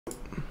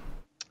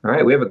All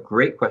right, we have a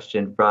great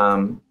question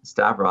from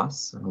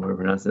Stavros, I hope I'm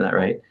pronouncing that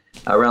right,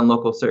 around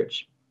local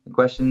search. The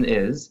question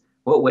is,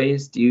 what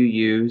ways do you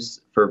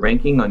use for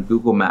ranking on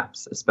Google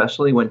Maps,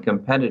 especially when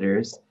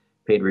competitors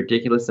paid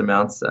ridiculous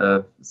amounts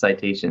of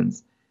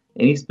citations?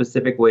 Any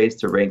specific ways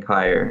to rank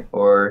higher,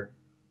 or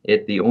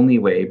it the only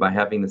way by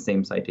having the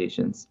same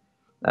citations?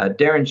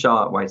 Darren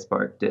Shaw at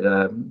Weispark did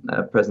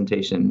a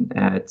presentation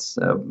at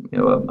a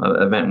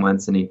event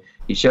once, and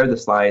he shared the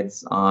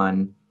slides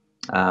on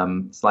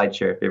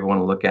SlideShare if you ever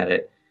want to look at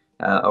it,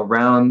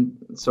 around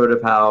sort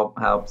of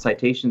how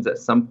citations at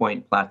some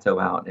point plateau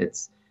out.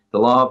 It's the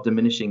law of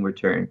diminishing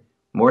return.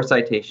 More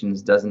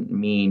citations doesn't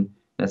mean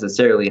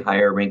necessarily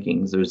higher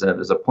rankings.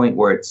 There's a point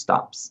where it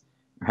stops,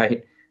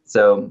 right?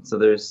 So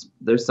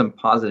there's some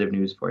positive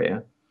news for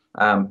you.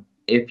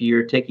 If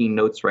you're taking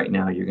notes right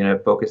now, you're going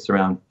to focus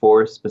around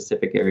 4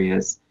 specific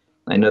areas.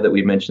 I know that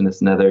we've mentioned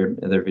this in other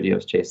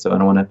videos, Chase, so I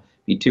don't want to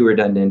be too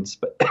redundant,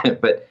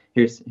 but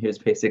here's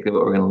basically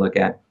what we're going to look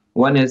at.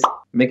 One is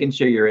making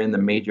sure you're in the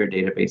major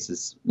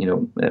databases,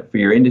 for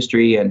your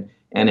industry and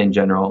in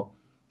general.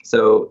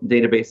 So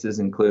databases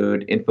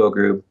include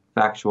Infogroup,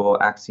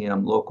 Factual,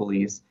 Axiom,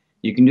 Localese.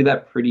 You can do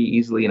that pretty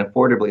easily and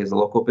affordably as a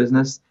local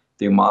business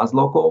through Moz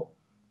Local.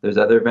 There's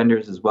other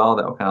vendors as well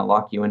that will kind of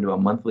lock you into a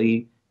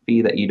monthly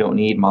fee that you don't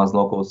need. Moz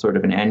Local is sort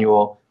of an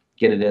annual,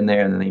 get it in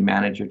there, and then they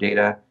manage your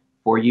data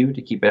for you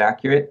to keep it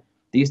accurate.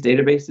 These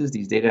databases,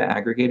 these data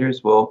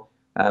aggregators will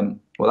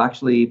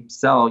actually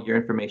sell your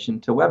information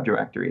to web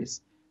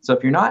directories. So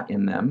if you're not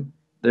in them,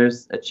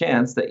 there's a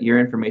chance that your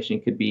information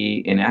could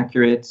be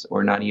inaccurate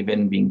or not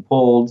even being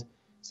pulled.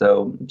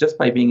 So just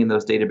by being in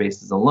those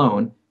databases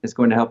alone is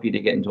going to help you to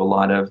get into a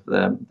lot of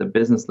the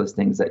business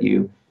listings that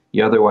you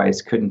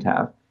otherwise couldn't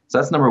have. So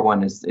that's number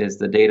one is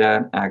the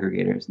data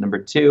aggregators. Number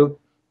 2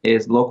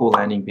 is local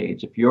landing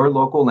page. If your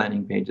local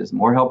landing page is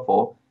more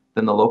helpful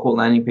than the local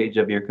landing page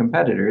of your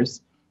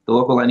competitors, the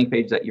local landing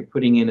page that you're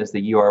putting in as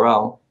the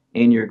URL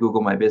in your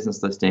Google My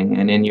Business listing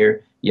and in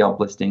your Yelp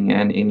listing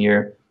and in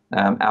your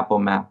Apple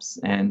Maps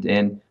and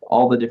in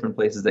all the different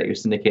places that you're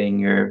syndicating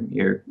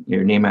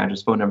your name,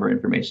 address, phone number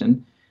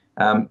information,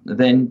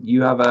 then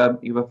you have a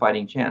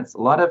fighting chance.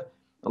 A lot of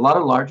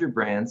larger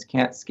brands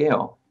can't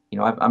scale.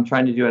 I'm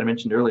trying to do what I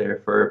mentioned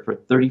earlier for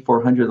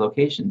 3,400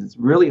 locations. It's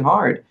really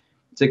hard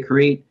to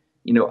create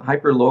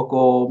hyper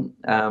local,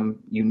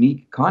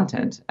 unique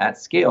content at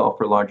scale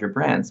for larger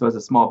brands. So as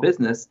a small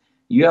business,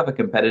 you have a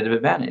competitive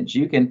advantage.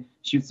 You can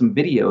shoot some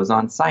videos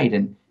on site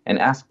and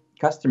ask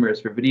customers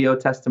for video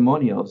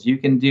testimonials. You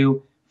can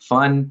do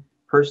fun,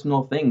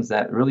 personal things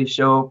that really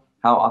show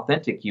how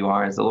authentic you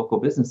are as a local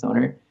business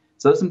owner.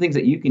 So there's some things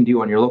that you can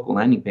do on your local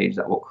landing page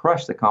that will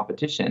crush the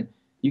competition.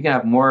 You can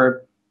have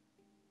more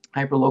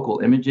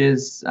hyperlocal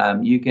images.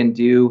 You can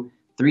do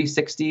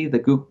 360. The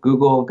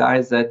Google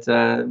guys that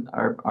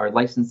are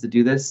licensed to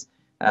do this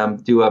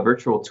do a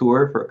virtual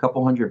tour for a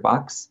couple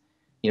 $100.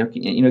 Can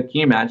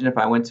you imagine if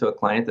I went to a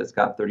client that's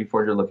got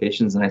 3,400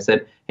 locations and I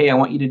said, "Hey, I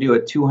want you to do a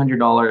 $200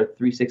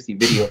 360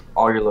 video for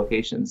all your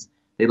locations"?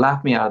 They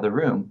laugh me out of the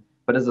room.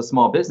 But as a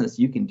small business,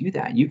 you can do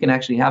that. You can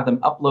actually have them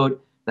upload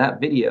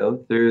that video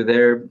through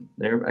their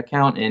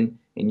account in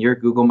your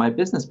Google My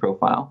Business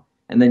profile,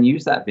 and then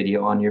use that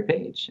video on your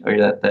page, or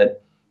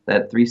that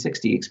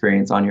 360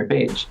 experience on your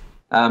page.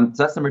 So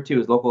that's number 2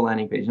 is local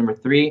landing page. Number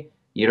 3,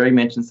 you already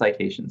mentioned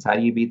citations. How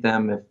do you beat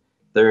them if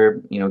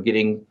they're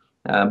getting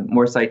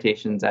more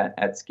citations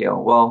at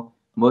scale? Well,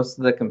 most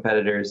of the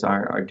competitors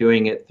are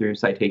doing it through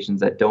citations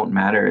that don't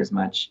matter as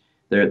much.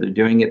 They're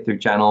doing it through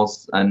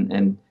channels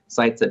and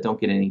sites that don't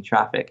get any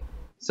traffic.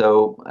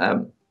 So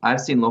I've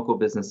seen local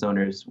business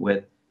owners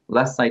with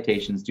less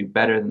citations do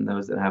better than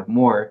those that have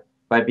more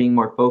by being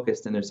more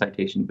focused in their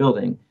citation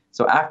building.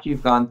 So after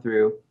you've gone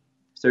through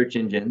search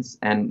engines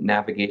and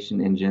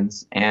navigation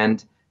engines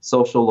and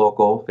social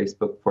local,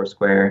 Facebook,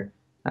 Foursquare,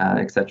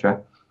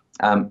 etc.,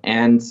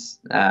 and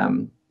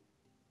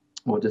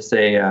we'll just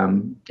say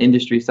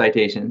industry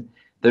citation,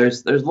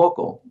 there's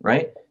local,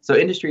 right? So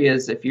industry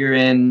is if you're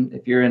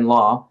in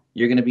law,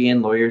 you're going to be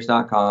in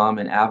lawyers.com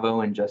and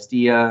Avo and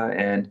Justia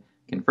and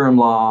Confirm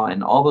Law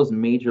and all those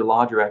major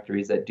law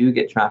directories that do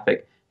get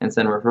traffic and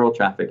send referral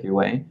traffic your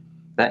way.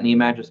 That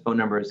name, address, phone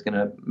number is going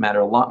to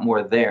matter a lot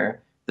more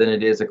there than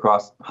it is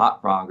across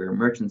HotFrog or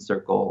Merchant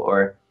Circle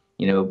or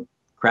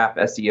crap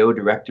SEO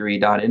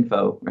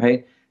directory.info,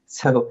 right?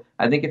 So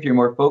I think if you're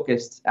more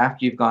focused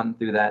after you've gone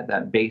through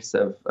that base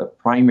of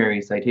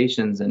primary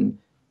citations and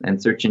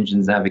search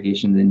engines,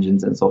 navigation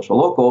engines, and social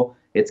local,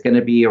 it's going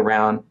to be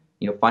around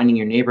finding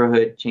your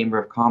neighborhood chamber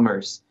of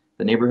commerce,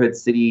 the neighborhood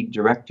city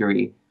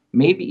directory,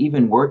 maybe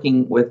even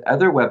working with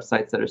other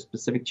websites that are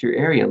specific to your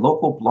area,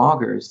 local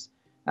bloggers,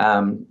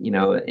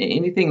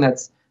 anything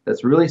that's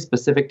really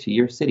specific to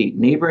your city,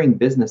 neighboring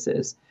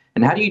businesses.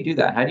 And how do you do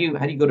that? How do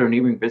you go to a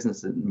neighboring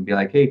business and be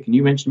like, "Hey, can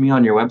you mention me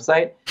on your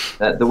website?"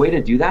 The way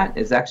to do that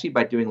is actually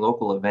by doing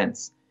local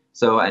events.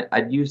 So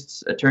I'd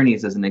used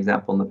attorneys as an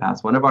example in the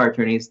past. One of our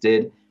attorneys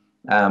did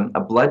a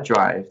blood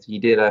drive. He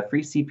did a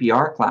free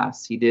CPR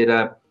class. He did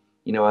a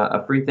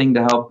free thing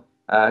to help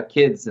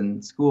kids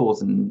and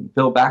schools and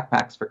fill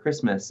backpacks for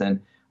Christmas and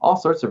all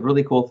sorts of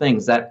really cool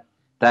things that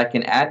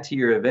can add to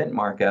your event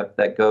markup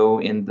that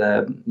go in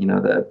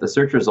the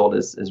search result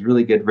is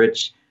really good,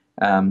 rich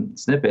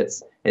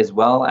snippets, as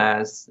well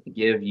as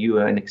give you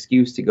an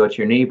excuse to go to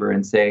your neighbor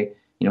and say,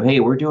 hey,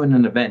 we're doing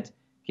an event.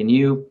 Can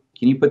you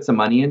put some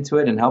money into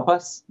it and help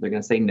us? They're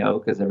going to say no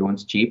because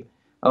everyone's cheap.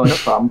 Oh, no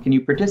problem. Can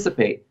you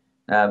participate?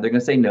 They're going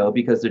to say no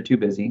because they're too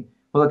busy.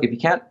 Well, look, if you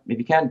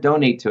can't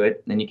donate to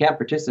it and you can't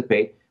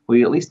participate, will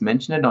you at least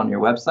mention it on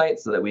your website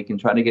so that we can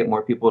try to get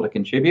more people to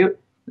contribute?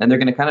 And they're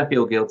going to kind of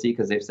feel guilty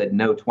because they've said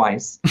no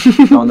twice.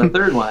 So on the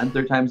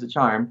third time's the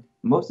charm.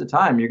 Most of the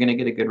time, you're going to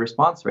get a good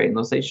response rate, and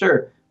they'll say,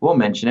 "Sure, we'll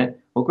mention it."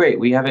 Well, great.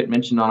 We have it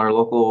mentioned on our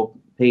local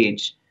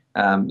page.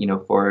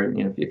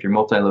 If you're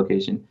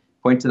multi-location,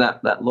 point to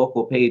that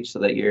local page so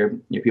that your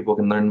people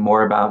can learn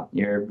more about,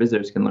 your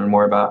visitors can learn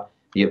more about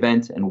the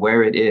event and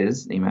where it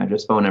is, name,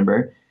 address, phone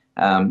number,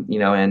 and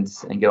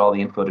get all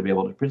the info to be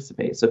able to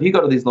participate. So if you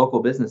go to these local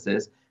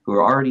businesses who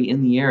are already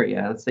in the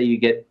area, let's say you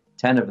get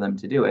 10 of them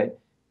to do it,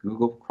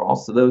 Google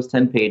crawls to those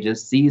 10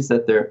 pages, sees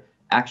that they're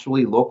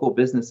actually local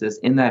businesses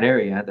in that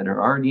area that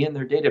are already in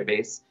their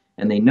database,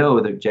 and they know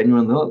they're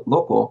genuinely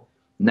local.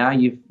 Now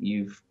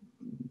you've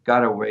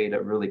got a way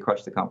to really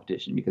crush the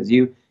competition because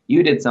you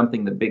did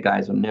something the big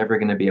guys are never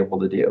going to be able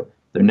to do.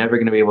 They're never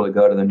going to be able to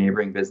go to their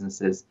neighboring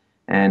businesses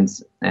and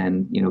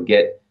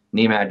get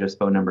name, address,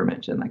 phone number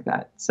mentioned like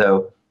that.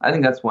 So I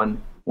think that's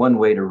one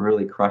way to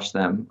really crush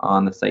them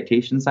on the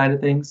citation side of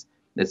things.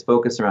 Is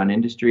focus around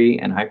industry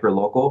and hyper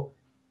local.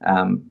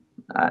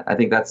 I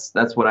think that's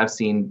what I've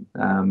seen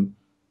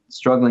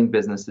struggling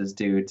businesses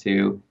do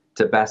to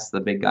best the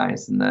big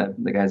guys and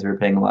the guys who are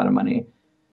paying a lot of money.